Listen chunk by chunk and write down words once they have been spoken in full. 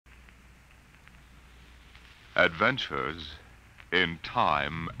Adventures in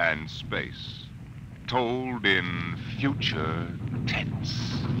time and space, told in future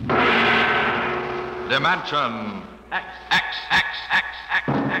tense. Dimension X.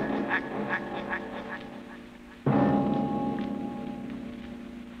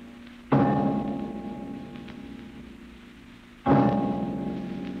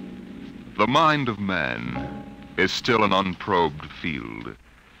 The mind of man is still an unprobed field.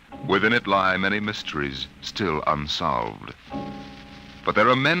 Within it lie many mysteries still unsolved. But there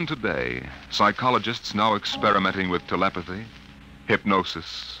are men today, psychologists now experimenting with telepathy,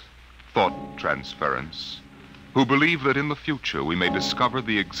 hypnosis, thought transference, who believe that in the future we may discover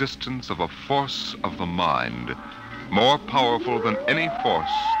the existence of a force of the mind more powerful than any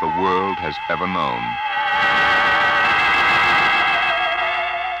force the world has ever known.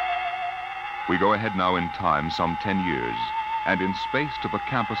 We go ahead now in time some 10 years, and in space to the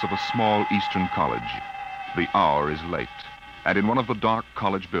campus of a small eastern college. The hour is late, and in one of the dark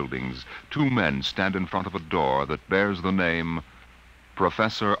college buildings, two men stand in front of a door that bears the name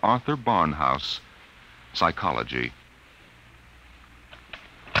Professor Arthur Barnhouse, Psychology.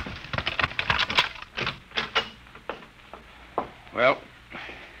 Well,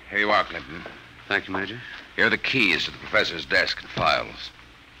 here you are, Clinton. Thank you, Major. Here are the keys to the professor's desk and files.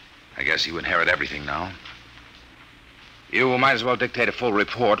 I guess you inherit everything now. You might as well dictate a full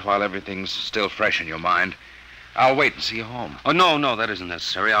report while everything's still fresh in your mind. I'll wait and see you home. Oh, no, that isn't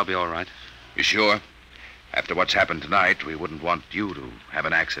necessary. I'll be all right. You sure? After what's happened tonight, we wouldn't want you to have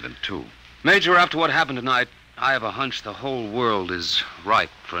an accident, too. Major, after what happened tonight, I have a hunch the whole world is ripe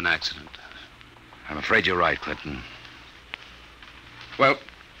for an accident. I'm afraid you're right, Clinton. Well,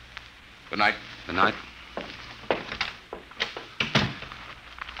 good night. Good night.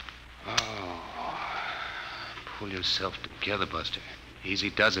 Oh, pull yourself together, Buster. Easy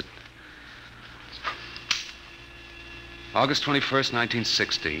does it. August 21st,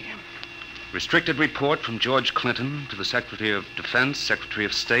 1960. Restricted report from George Clinton to the Secretary of Defense, Secretary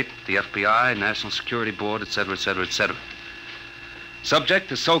of State, the FBI, National Security Board, etc., etc., etc. Subject,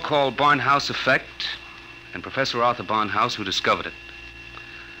 the so-called Barnhouse effect, and Professor Arthur Barnhouse, who discovered it.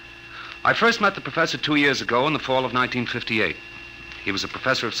 I first met the professor 2 years ago in the fall of 1958. He was a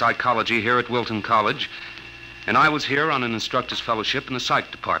professor of psychology here at Wilton College, and I was here on an instructor's fellowship in the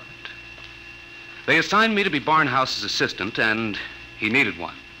psych department. They assigned me to be Barnhouse's assistant, and he needed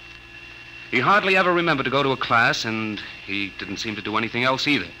one. He hardly ever remembered to go to a class, and he didn't seem to do anything else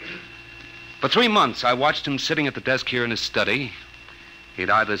either. For 3 months, I watched him sitting at the desk here in his study. He'd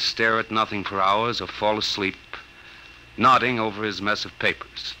either stare at nothing for hours or fall asleep, nodding over his mess of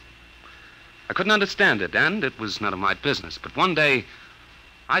papers. I couldn't understand it, and it was none of my business. But one day,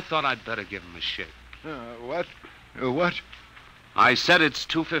 I thought I'd better give him a shake. What? What? I said it's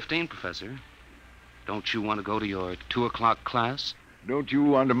 2:15, Professor. Don't you want to go to your 2 o'clock class? Don't you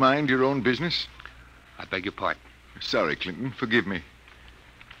want to mind your own business? I beg your pardon. Sorry, Clinton. Forgive me.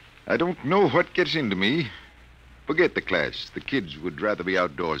 I don't know what gets into me. Forget the class. The kids would rather be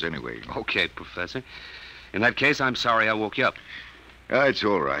outdoors anyway. Okay, Professor. In that case, I'm sorry I woke you up. It's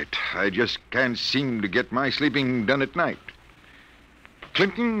all right. I just can't seem to get my sleeping done at night.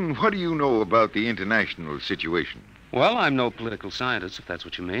 Clinton, what do you know about the international situation? Well, I'm no political scientist, if that's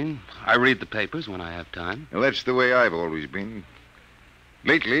what you mean. I read the papers when I have time. Well, that's the way I've always been.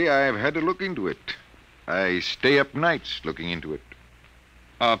 Lately, I've had to look into it. I stay up nights looking into it.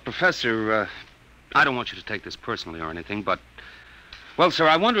 Professor, I don't want you to take this personally or anything, but... Well, sir,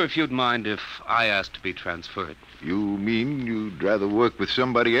 I wonder if you'd mind if I asked to be transferred. You mean you'd rather work with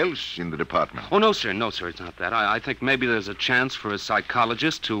somebody else in the department? Oh, no, sir, it's not that. I think maybe there's a chance for a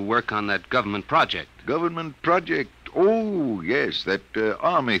psychologist to work on that government project. Government project? Oh, yes, that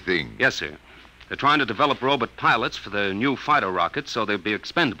Army thing. Yes, sir. They're trying to develop robot pilots for the new fighter rockets so they'll be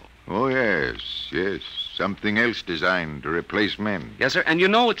expendable. Oh, yes. Something else designed to replace men. Yes, sir. And you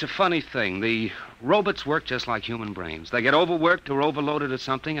know, it's a funny thing. The robots work just like human brains. They get overworked or overloaded at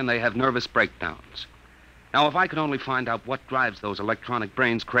something, and they have nervous breakdowns. Now, if I could only find out what drives those electronic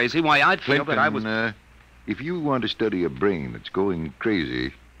brains crazy, why, I'd feel Clinton, that I was... if you want to study a brain that's going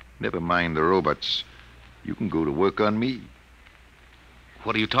crazy, never mind the robots. You can go to work on me.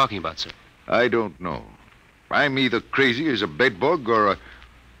 What are you talking about, sir? I don't know. I'm either crazy as a bedbug or a...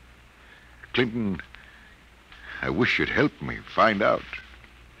 Clinton, I wish you'd help me find out.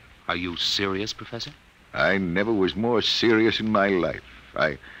 Are you serious, Professor? I never was more serious in my life.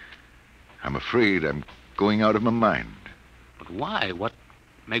 I'm afraid I'm going out of my mind. But why? What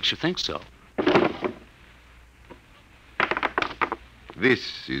makes you think so?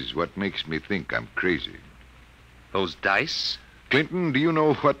 This is what makes me think I'm crazy. Those dice? Clinton, do you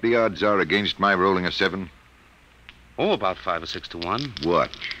know what the odds are against my rolling a 7? Oh, about 5 or 6 to 1.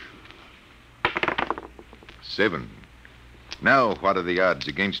 Watch. 7. Now, what are the odds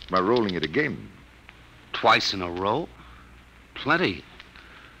against my rolling it again? Twice in a row? Plenty.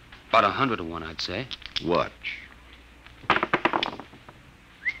 About 100 to 1, I'd say. Watch.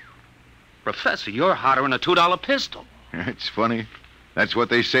 Professor, you're hotter than a $2 pistol. It's funny. That's what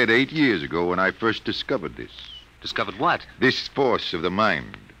they said 8 years ago when I first discovered this. Discovered what? This force of the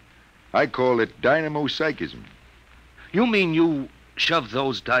mind. I call it dynamo-psychism. You mean you shove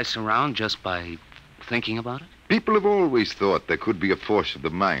those dice around just by thinking about it? People have always thought there could be a force of the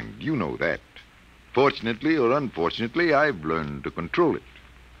mind. You know that. Fortunately or unfortunately, I've learned to control it.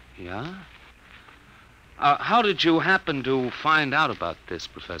 Yeah? How did you happen to find out about this,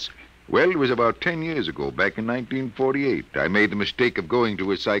 Professor? Well, it was about 10 years ago, back in 1948. I made the mistake of going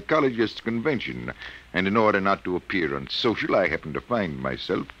to a psychologist's convention, and in order not to appear unsocial, I happened to find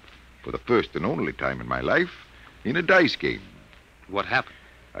myself, for the first and only time in my life, in a dice game. What happened?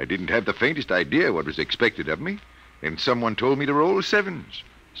 I didn't have the faintest idea what was expected of me, and someone told me to roll 7s.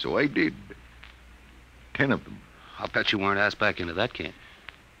 So I did. 10 of them. I'll bet you weren't asked back into that game.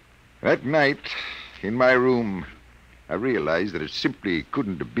 That night, in my room, I realized that it simply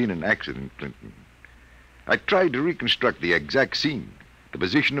couldn't have been an accident, Clinton. I tried to reconstruct the exact scene, the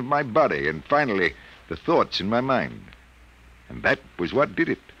position of my body, and finally, the thoughts in my mind. And that was what did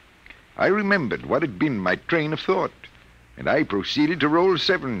it. I remembered what had been my train of thought, and I proceeded to roll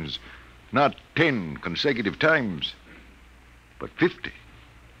 7s, not 10 consecutive times, but 50.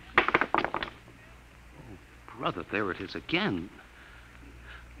 Brother, there it is again.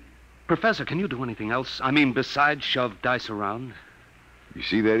 Professor, can you do anything else? I mean, besides shove dice around? You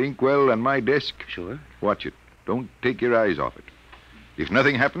see that inkwell on my desk? Sure. Watch it. Don't take your eyes off it. If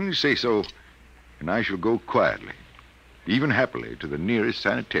nothing happens, say so, and I shall go quietly, even happily, to the nearest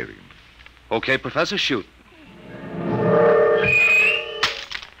sanitarium. Okay, Professor, shoot.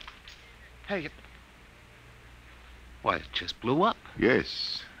 Hey, why, it just blew up.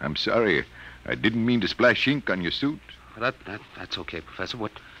 Yes, I'm sorry. I didn't mean to splash ink on your suit. That's okay, Professor.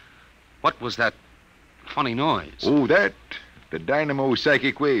 What was that funny noise? Oh, that? The dynamo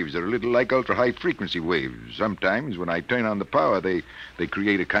psychic waves are a little like ultra-high frequency waves. Sometimes, when I turn on the power, they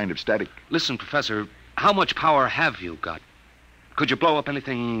create a kind of static. Listen, Professor, how much power have you got? Could you blow up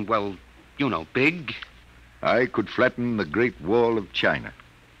anything, well, you know, big? I could flatten the Great Wall of China.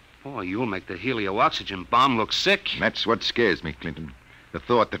 Boy, you'll make the helio-oxygen bomb look sick. That's what scares me, Clinton. The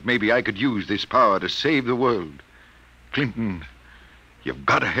thought that maybe I could use this power to save the world. Clinton, you've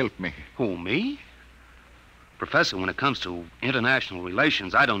got to help me. Who, me? Professor, when it comes to international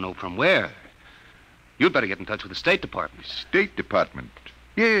relations, I don't know from where. You'd better get in touch with the State Department. State Department?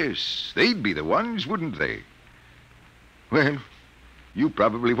 Yes, they'd be the ones, wouldn't they? Well, you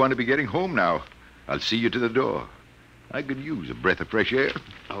probably want to be getting home now. I'll see you to the door. I could use a breath of fresh air.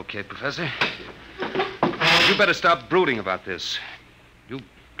 Okay, Professor. You better stop brooding about this. You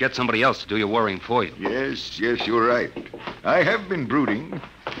get somebody else to do your worrying for you. Yes, you're right. I have been brooding,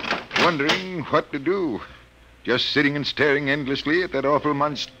 wondering what to do. Just sitting and staring endlessly at that awful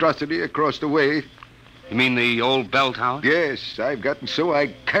monstrosity across the way. You mean the old bell tower? Yes, I've gotten so I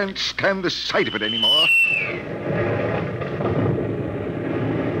can't stand the sight of it anymore.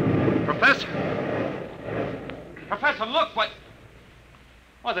 Professor! Professor, look, what?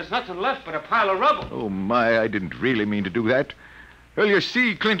 Well, there's nothing left but a pile of rubble. Oh, my, I didn't really mean to do that. Well, you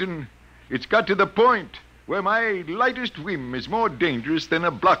see, Clinton, it's got to the point where my lightest whim is more dangerous than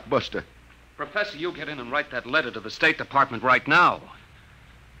a blockbuster. Professor, you get in and write that letter to the State Department right now.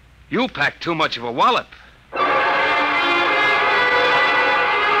 You packed too much of a wallop.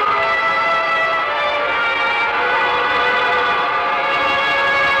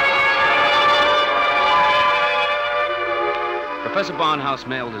 Professor Barnhouse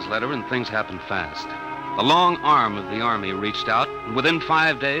mailed his letter, and things happened fast. The long arm of the Army reached out, and within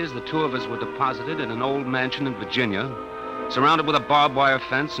 5 days, the two of us were deposited in an old mansion in Virginia, surrounded with a barbed wire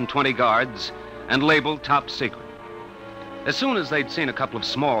fence and 20 guards, and labeled top secret. As soon as they'd seen a couple of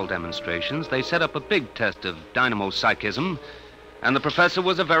small demonstrations, they set up a big test of dynamo-psychism, and the professor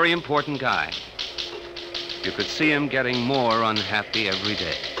was a very important guy. You could see him getting more unhappy every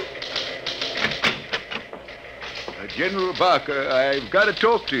day. General Barker, I've got to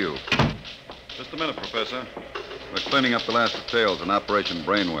talk to you. Just a minute, Professor. We're cleaning up the last details in Operation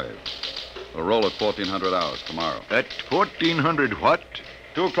Brainwave. We'll roll at 1400 hours tomorrow. At 1400 what?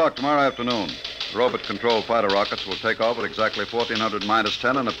 2 o'clock tomorrow afternoon. The robot-controlled fighter rockets will take off at exactly 1400 minus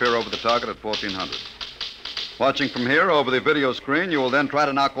 10 and appear over the target at 1400. Watching from here over the video screen, you will then try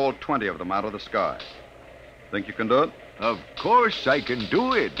to knock all 20 of them out of the sky. Think you can do it? Of course I can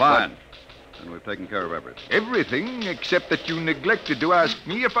do it. Fine. and we've taken care of everything. Everything except that you neglected to ask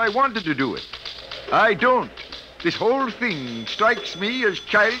me if I wanted to do it. I don't. This whole thing strikes me as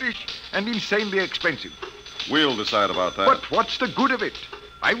childish and insanely expensive. We'll decide about that. But what's the good of it?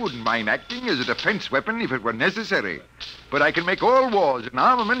 I wouldn't mind acting as a defense weapon if it were necessary. But I can make all wars and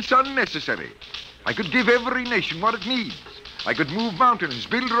armaments unnecessary. I could give every nation what it needs. I could move mountains,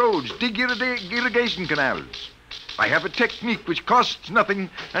 build roads, dig irrigation canals. I have a technique which costs nothing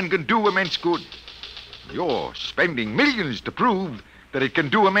and can do immense good. You're spending millions to prove that it can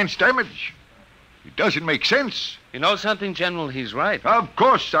do immense damage. It doesn't make sense. You know something, General? He's right. Of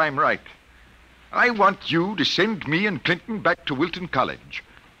course I'm right. I want you to send me and Clinton back to Wilton College.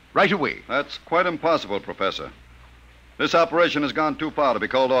 Right away. That's quite impossible, Professor. This operation has gone too far to be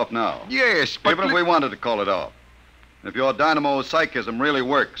called off now. Yes, but... Even if we wanted to call it off. If your dynamo psychism really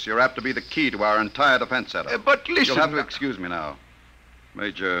works, you're apt to be the key to our entire defense setup. But listen... You'll have to excuse me now.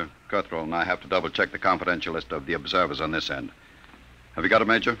 Major Cuthrell and I have to double-check the confidential list of the observers on this end. Have you got it,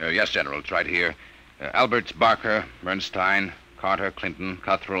 Major? Yes, General. It's right here. Alberts, Barker, Bernstein, Carter, Clinton,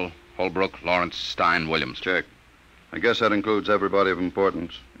 Cuthrell, Holbrook, Lawrence, Stein, Williams. Check. I guess that includes everybody of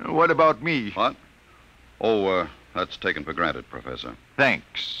importance. What about me? What? Oh, that's taken for granted, Professor.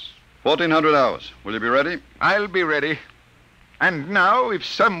 Thanks. 1400 hours. Will you be ready? I'll be ready. And now, if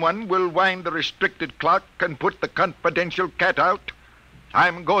someone will wind the restricted clock and put the confidential cat out,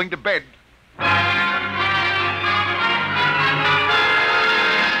 I'm going to bed.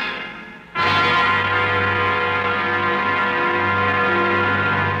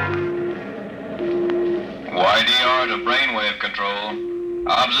 YDR to brainwave control.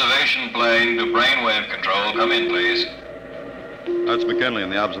 Observation plane to brainwave control. Come in, please. That's McKinley in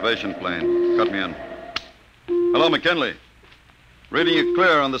the observation plane. Cut me in. Hello, McKinley. Reading you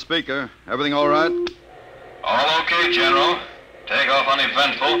clear on the speaker. Everything all right? All okay, General. Takeoff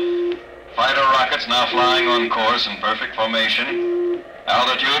uneventful. Fighter rockets now flying on course in perfect formation.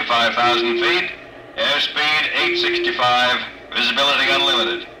 Altitude 5,000 feet. Airspeed 865. Visibility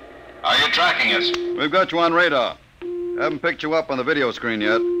unlimited. Are you tracking us? We've got you on radar. Haven't picked you up on the video screen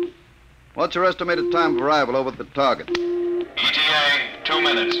yet. What's your estimated time of arrival over at the target? ETA, 2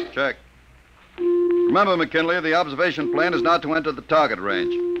 minutes. Check. Remember, McKinley, the observation plane is not to enter the target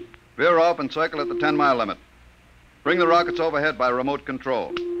range. Veer off and circle at the 10-mile limit. Bring the rockets overhead by remote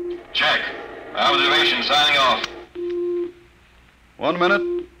control. Check. Observation signing off. 1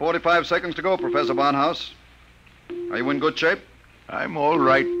 minute, 45 seconds to go, Professor Barnhouse. Are you in good shape? I'm all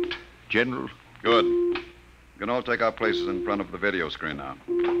right, General. Good. We can all take our places in front of the video screen now.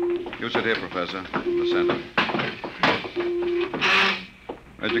 You sit here, Professor, in the center.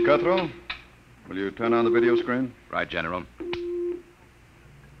 Major Cuthrell, will you turn on the video screen? Right, General.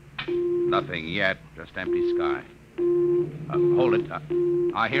 Nothing yet, just empty sky. Hold it.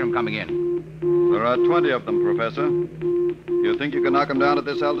 I hear him coming in. There are 20 of them, Professor. You think you can knock them down at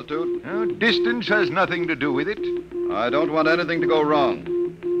this altitude? Distance has nothing to do with it. I don't want anything to go wrong.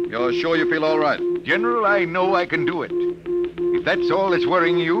 You're sure you feel all right? General, I know I can do it. If that's all that's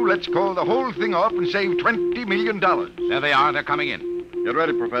worrying you, let's call the whole thing off and save $20 million. There they are. They're coming in. Get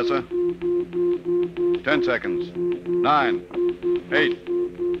ready, Professor. 10 seconds. 9, 8,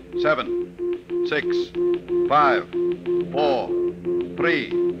 7, 6, 5, 4, 3,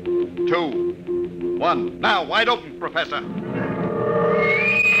 2, 1. Now, wide open, Professor.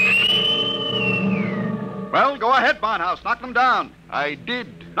 Well, go ahead, Barnhouse. Knock them down. I did.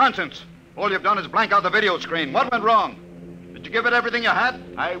 Nonsense. All you've done is blank out the video screen. What went wrong? Did you give it everything you had?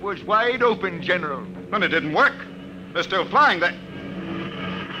 I was wide open, General. Then it didn't work. They're still flying.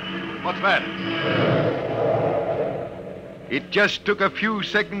 What's that? It just took a few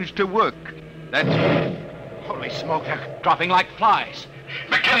seconds to work. That's... Holy smoke, they're dropping like flies.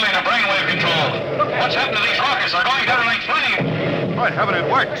 McKinley to brainwave control. What's happened to these rockets? They're going down like flame. By heaven,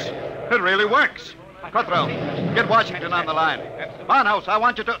 it works. It really works. Cuthrell, get Washington on the line. Barnhouse, I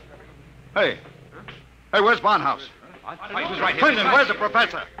want you to... Hey, where's Barnhouse? He was right here. Clinton, where's the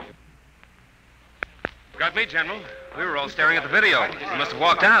professor? Got me, General. We were all staring at the video. He must have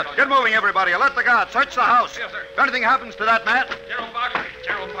walked out. Get moving, everybody. Alert the guard. Search the house. Yes, sir. If anything happens to that man... General Barker.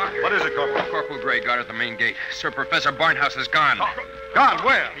 General Barker. What is it, Corporal? Corporal Gray, guard at the main gate. Sir, Professor Barnhouse is gone. Gone,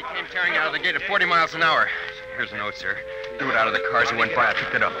 where? He came tearing out of the gate at 40 miles an hour. Here's a note, sir. Threw it out of the car as he went by. I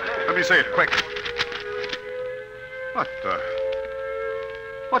picked it up. Let me see it, quick.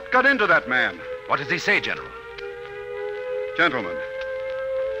 What got into that man? What does he say, General? Gentlemen,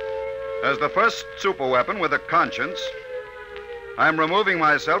 as the first superweapon with a conscience, I'm removing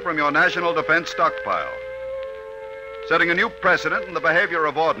myself from your national defense stockpile. Setting a new precedent in the behavior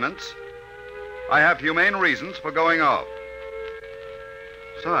of ordnance, I have humane reasons for going off.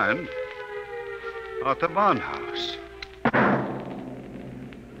 Signed, Otter Barnhouse.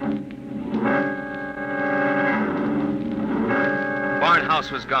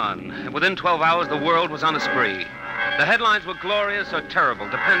 Barnhouse was gone, and within 12 hours, the world was on a spree. The headlines were glorious or terrible,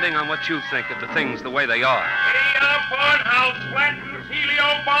 depending on what you think of the things the way they are. Barnhouse flattens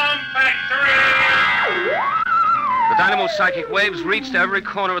helio bomb factory! The dynamo psychic waves reached every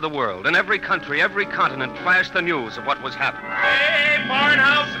corner of the world. In every country, every continent flashed the news of what was happening. Hey,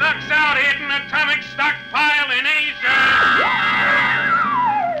 Barnhouse knocks out hidden atomic stockpile in Asia!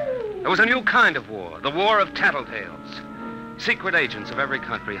 There was a new kind of war, the war of tattletales. Secret agents of every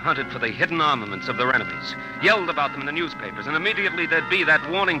country hunted for the hidden armaments of their enemies, yelled about them in the newspapers, and immediately there'd be that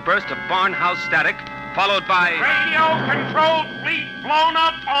warning burst of Barnhouse static, followed by... Radio-controlled fleet blown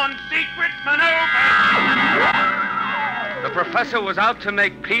up on secret maneuver! The professor was out to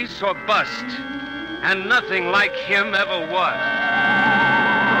make peace or bust, and nothing like him ever was.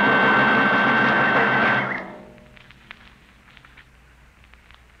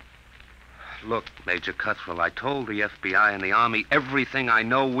 Look, Major Cuthrell, I told the FBI and the Army everything I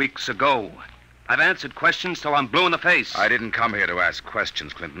know weeks ago. I've answered questions till I'm blue in the face. I didn't come here to ask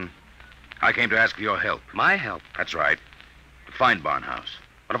questions, Clinton. I came to ask for your help. My help? That's right. To find Barnhouse.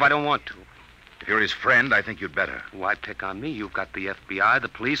 What if I don't want to? If you're his friend, I think you'd better. Why pick on me? You've got the FBI, the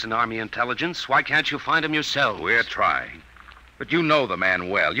police, and Army intelligence. Why can't you find him yourselves? We're trying. But you know the man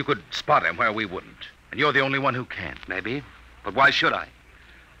well. You could spot him where we wouldn't. And you're the only one who can. Maybe. But why should I?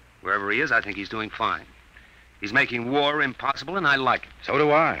 Wherever he is, I think he's doing fine. He's making war impossible, and I like it. So do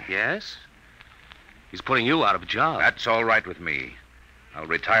I. Yes? He's putting you out of a job. That's all right with me. I'll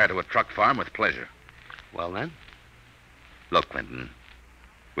retire to a truck farm with pleasure. Well, then? Look, Clinton,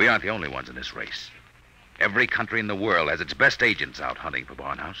 we aren't the only ones in this race. Every country in the world has its best agents out hunting for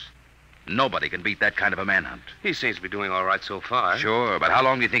Barnhouse. Nobody can beat that kind of a manhunt. He seems to be doing all right so far. Sure, but how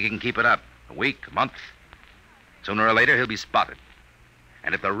long do you think he can keep it up? A week? A month? Sooner or later, he'll be spotted.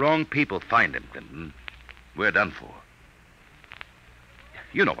 And if the wrong people find him, Clinton, we're done for.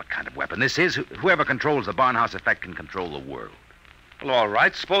 You know what kind of weapon this is. Whoever controls the Barnhouse effect can control the world. Well, all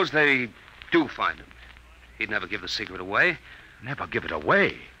right. Suppose they do find him. He'd never give the secret away. Never give it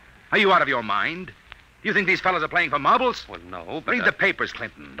away? Are you out of your mind? You think these fellas are playing for marbles? Well, no, but... Read the papers,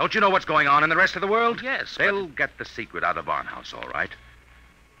 Clinton. Don't you know what's going on in the rest of the world? Yes, They'll get the secret out of Barnhouse, all right.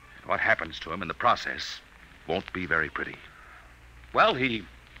 What happens to him in the process won't be very pretty. Well, he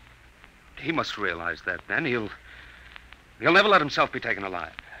must realize that then. He'll never let himself be taken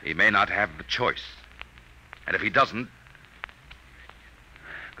alive. He may not have the choice. And if he doesn't,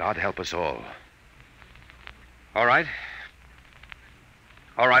 God help us all. All right.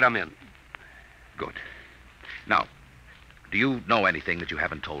 All right, I'm in. Good. Now, do you know anything that you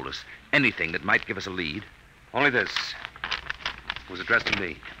haven't told us? Anything that might give us a lead? Only this. It was addressed to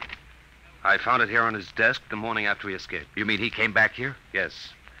me. I found it here on his desk the morning after he escaped. You mean he came back here?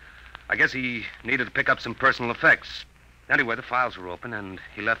 Yes. I guess he needed to pick up some personal effects. Anyway, the files were open, and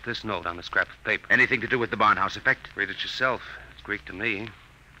he left this note on a scrap of paper. Anything to do with the Barnhouse effect? Read it yourself. It's Greek to me.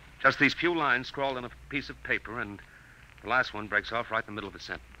 Just these few lines scrawled on a piece of paper, and the last one breaks off right in the middle of a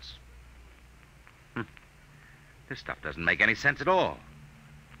sentence. This stuff doesn't make any sense at all.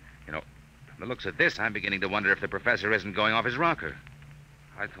 You know, from the looks of this, I'm beginning to wonder if the professor isn't going off his rocker.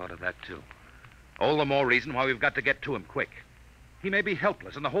 I thought of that, too. All the more reason why we've got to get to him quick. He may be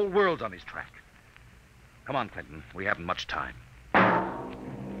helpless, and the whole world's on his track. Come on, Clinton. We haven't much time.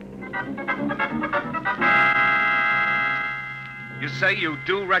 You say you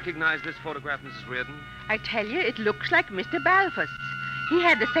do recognize this photograph, Mrs. Reardon? I tell you, it looks like Mr. Balfour's. He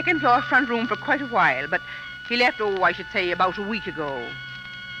had the second floor front room for quite a while, but he left, I should say, about a week ago.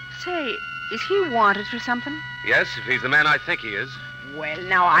 Say, is he wanted for something? Yes, if he's the man I think he is. Well,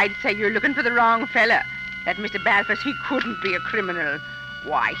 now, I'd say you're looking for the wrong fella. That Mr. Balfour's, he couldn't be a criminal.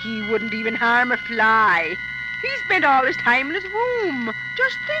 Why, he wouldn't even harm a fly. He spent all his time in his room,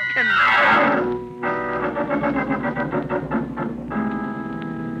 just thinking.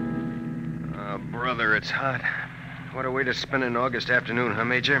 Brother, it's hot. What a way to spend an August afternoon, huh,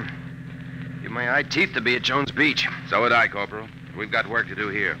 Major? Give my eye teeth to be at Jones Beach. So would I, Corporal. We've got work to do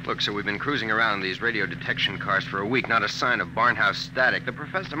here. Look, so we've been cruising around these radio detection cars for a week. Not a sign of Barnhouse static. The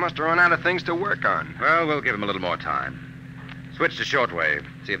professor must have run out of things to work on. Well, we'll give him a little more time. Switch to shortwave.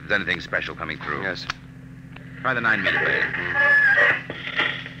 See if there's anything special coming through. Yes. Try the 9 meter wave.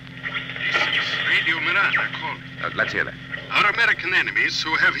 This is Radio Miranda calling. Let's hear that. Our American enemies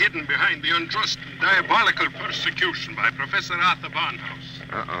who have hidden behind the unjust and diabolical persecution by Professor Arthur Barnhouse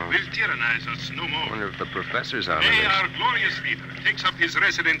will tyrannize us no I more. wonder if the professor's out of Today, this. our glorious leader takes up his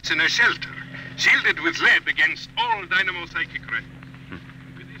residence in a shelter, shielded with lead against all dynamo psychic rays.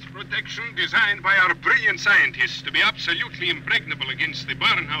 With his protection designed by our brilliant scientists to be absolutely impregnable against the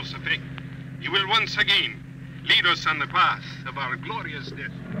Barnhouse effect. You will once again lead us on the path of our glorious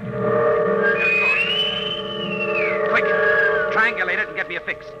death. Quick, triangulate it and get me a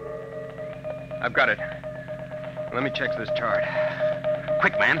fix. I've got it. Let me check this chart.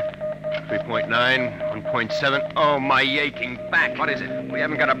 Quick, man. 3.9, 1.7. Oh, my aching back. What is it? We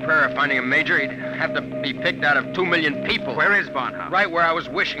haven't got a prayer of finding a major. He'd have to be picked out of 2 million people. Where is Barnhouse? Right where I was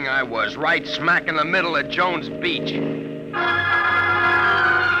wishing I was. Right smack in the middle of Jones Beach.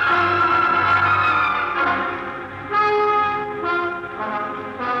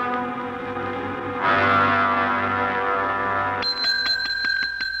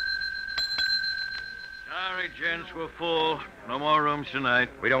 Gents, we're full. No more rooms tonight.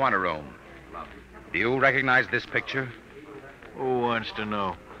 We don't want a room. Do you recognize this picture? Who wants to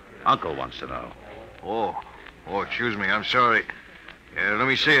know? Uncle wants to know. Oh, excuse me. I'm sorry. Yeah, let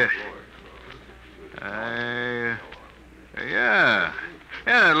me see it. Yeah,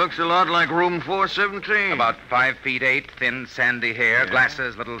 it looks a lot like room 417. About 5 feet 8, thin, sandy hair,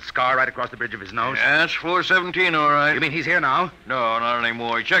 glasses, little scar right across the bridge of his nose. Yeah, that's 417, all right. You mean he's here now? No, not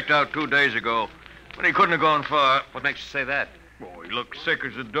anymore. He checked out 2 days ago. But he couldn't have gone far. What makes you say that? Oh, he looked sick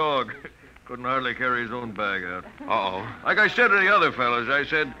as a dog. Couldn't hardly carry his own bag out. Uh-oh. Like I said to the other fellas, I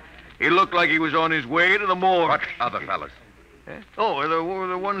said he looked like he was on his way to the morgue. What other fellas? Oh,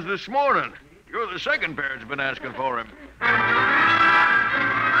 the ones this morning. You're the second pair that's been asking for him.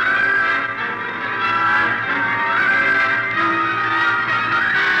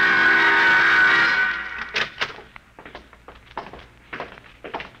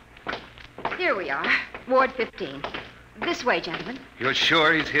 Here we are, Ward 15. This way, gentlemen. You're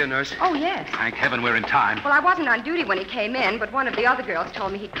sure he's here, nurse? Oh, yes. Thank heaven we're in time. Well, I wasn't on duty when he came in, but one of the other girls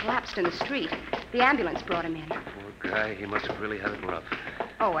told me he'd collapsed in the street. The ambulance brought him in. Poor guy, he must have really had it rough.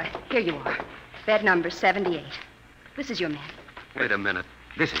 Oh, here you are. Bed number 78. This is your man. Wait a minute.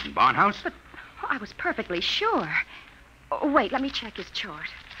 This isn't Barnhouse. But I was perfectly sure. Oh, wait, let me check his chart.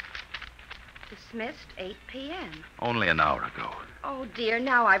 Dismissed 8 p.m. Only an hour ago. Oh, dear,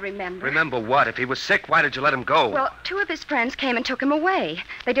 now I remember. Remember what? If he was sick, why did you let him go? Well, 2 of his friends came and took him away.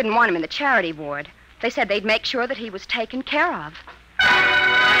 They didn't want him in the charity ward. They said they'd make sure that he was taken care of.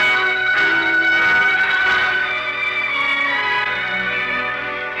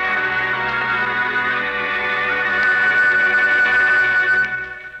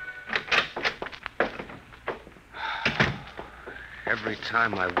 Every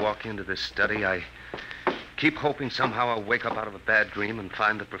time I walk into this study, I keep hoping somehow I'll wake up out of a bad dream and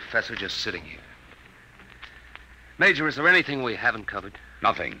find the professor just sitting here. Major, is there anything we haven't covered?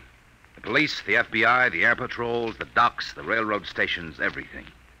 Nothing. The police, the FBI, the air patrols, the docks, the railroad stations, everything.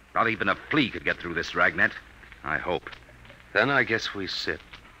 Not even a flea could get through this dragnet. I hope. Then I guess we sit.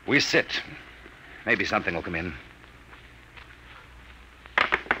 We sit. Maybe something will come in.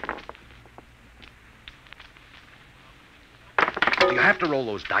 Do you have to roll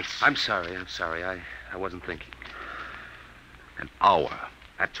those dice? I'm sorry. I wasn't thinking. An hour.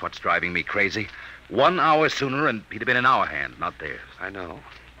 That's what's driving me crazy. 1 hour sooner, and he'd have been in our hand, not theirs. I know.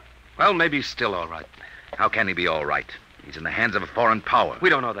 Well, maybe he's still all right. How can he be all right? He's in the hands of a foreign power. We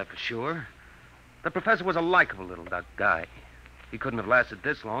don't know that for sure. The professor was a likable little guy. He couldn't have lasted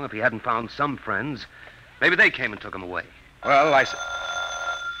this long if he hadn't found some friends. Maybe they came and took him away. Well,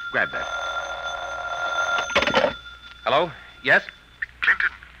 grab that. Hello? Yes?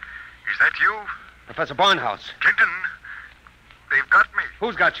 Clinton, is that you? Professor Barnhouse. Clinton, they've got me.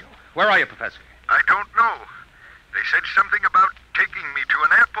 Who's got you? Where are you, Professor? I don't know. They said something about taking me to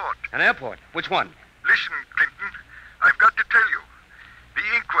an airport. An airport? Which one? Listen, Clinton, I've got to tell you. The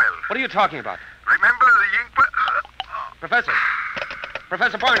inkwell. What are you talking about? Remember the inkwell? Professor.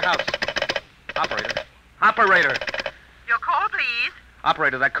 Professor Barnhouse. Operator. Your call, please.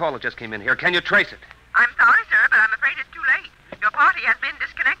 Operator, that caller just came in here. Can you trace it? I'm sorry, sir, but I'm afraid it's too late. Your party has been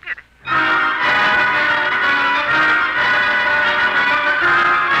disconnected.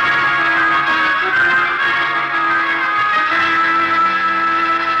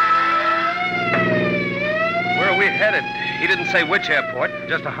 Where are we headed? He didn't say which airport.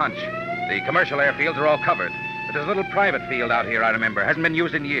 Just a hunch. The commercial airfields are all covered. But there's a little private field out here, I remember. Hasn't been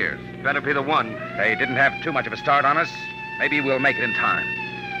used in years. Better be the one. They didn't have too much of a start on us. Maybe we'll make it in time.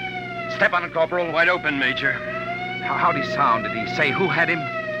 Step on it, Corporal. Wide open, Major. How'd he sound? Did he say who had him?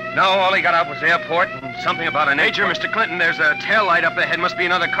 No, all he got out was airport and something about an Major, airport. Mr. Clinton, there's a tail light up ahead. Must be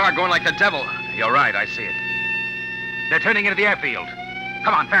another car going like the devil. You're right, I see it. They're turning into the airfield.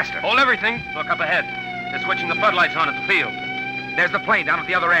 Come on, faster. Hold everything. Look up ahead. They're switching the floodlights on at the field. There's the plane down at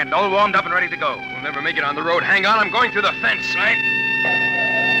the other end, all warmed up and ready to go. We'll never make it on the road. Hang on, I'm going through the fence. Right.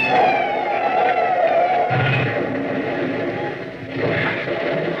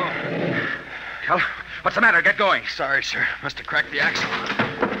 fella. What's the matter? Get going. Sorry, sir. Must have cracked the axle.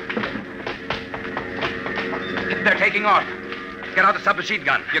 They're taking off. Get out the submachine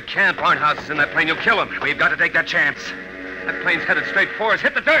gun. You can't. Barnhouse is in that plane. You'll kill him. We've got to take that chance. That plane's headed straight for us.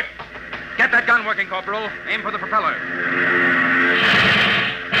 Hit the dirt. Get that gun working, Corporal. Aim for the propeller.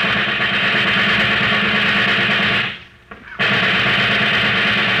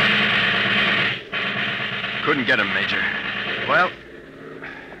 Couldn't get him, Major. Well,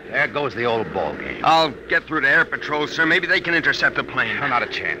 there goes the old ball game. I'll get through to Air Patrol, sir. Maybe they can intercept the plane. No, not a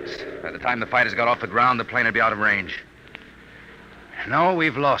chance. By the time the fighters got off the ground, the plane would be out of range. No,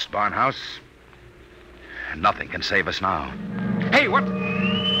 we've lost, Barnhouse. Nothing can save us now. Hey, what?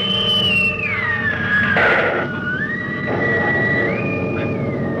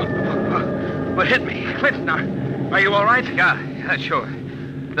 What hit me? Clinton, are you all right? Yeah, sure.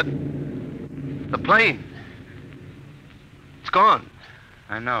 The plane. It's gone.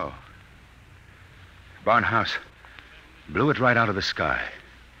 I know. Barnhouse blew it right out of the sky.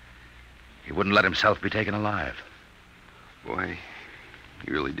 He wouldn't let himself be taken alive. Boy,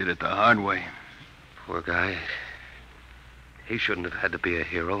 he really did it the hard way. Poor guy. He shouldn't have had to be a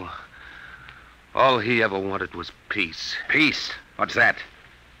hero. All he ever wanted was peace. Peace? What's that?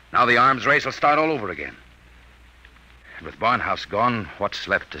 Now the arms race will start all over again. And with Barnhouse gone, what's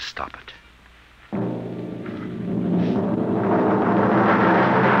left to stop it?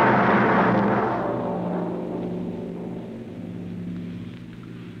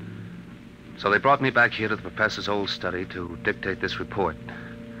 So they brought me back here to the professor's old study to dictate this report.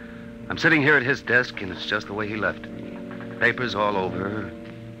 I'm sitting here at his desk, and it's just the way he left it. Papers all over,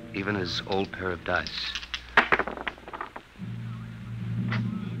 even his old pair of dice.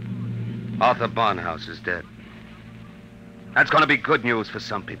 Arthur Barnhouse is dead. That's going to be good news for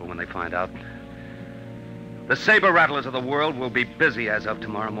some people when they find out. The saber rattlers of the world will be busy as of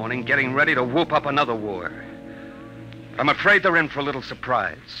tomorrow morning, getting ready to whoop up another war. But I'm afraid they're in for a little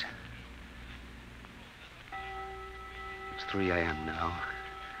surprise. It's 3 a.m. now.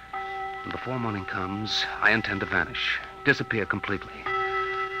 And before morning comes, I intend to vanish, disappear completely.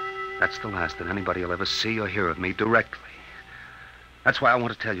 That's the last that anybody will ever see or hear of me directly. That's why I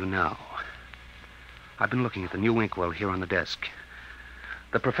want to tell you now. I've been looking at the new inkwell here on the desk.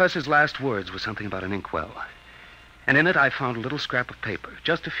 The professor's last words were something about an inkwell. And in it, I found a little scrap of paper.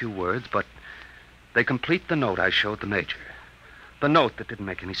 Just a few words, but they complete the note I showed the major. The note that didn't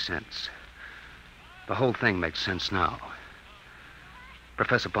make any sense. The whole thing makes sense now.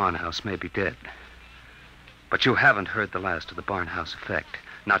 Professor Barnhouse may be dead. But you haven't heard the last of the Barnhouse effect.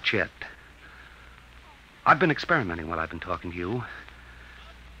 Not yet. I've been experimenting while I've been talking to you.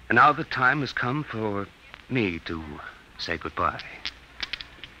 And now the time has come for me to say goodbye.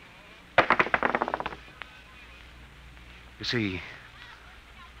 You see,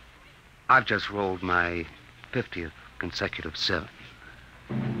 I've just rolled my 50th consecutive 7.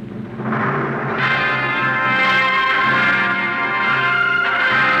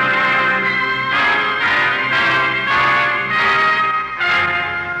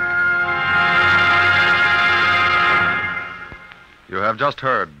 You have just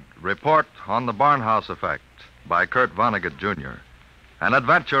heard Report on the Barnhouse Effect by Kurt Vonnegut, Jr. An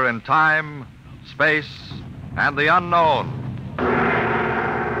adventure in time, space, and the unknown.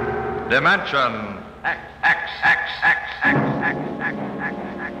 Dimension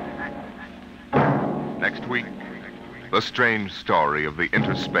Next week, the strange story of the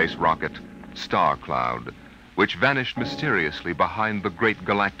interspace rocket Star Cloud, which vanished mysteriously behind the Great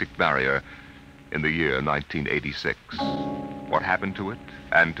Galactic Barrier in the year 1986. What happened to it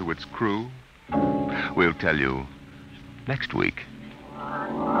and to its crew? We'll tell you next week.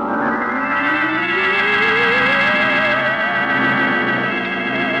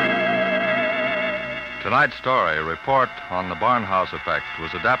 Tonight's story, Report on the Barnhouse Effect,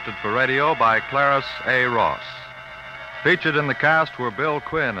 was adapted for radio by Clarice A. Ross. Featured in the cast were Bill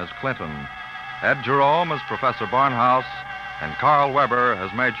Quinn as Clinton, Ed Jerome as Professor Barnhouse, and Carl Weber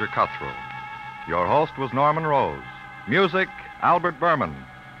as Major Cutthroat. Your host was Norman Rose. Music, Albert Berman.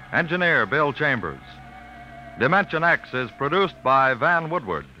 Engineer, Bill Chambers. Dimension X is produced by Van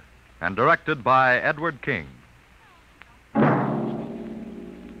Woodward and directed by Edward King.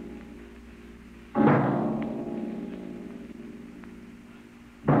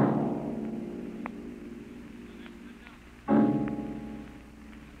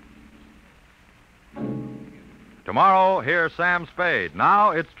 Tomorrow, hear Sam Spade.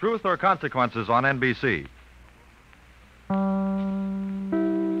 Now it's Truth or Consequences on NBC.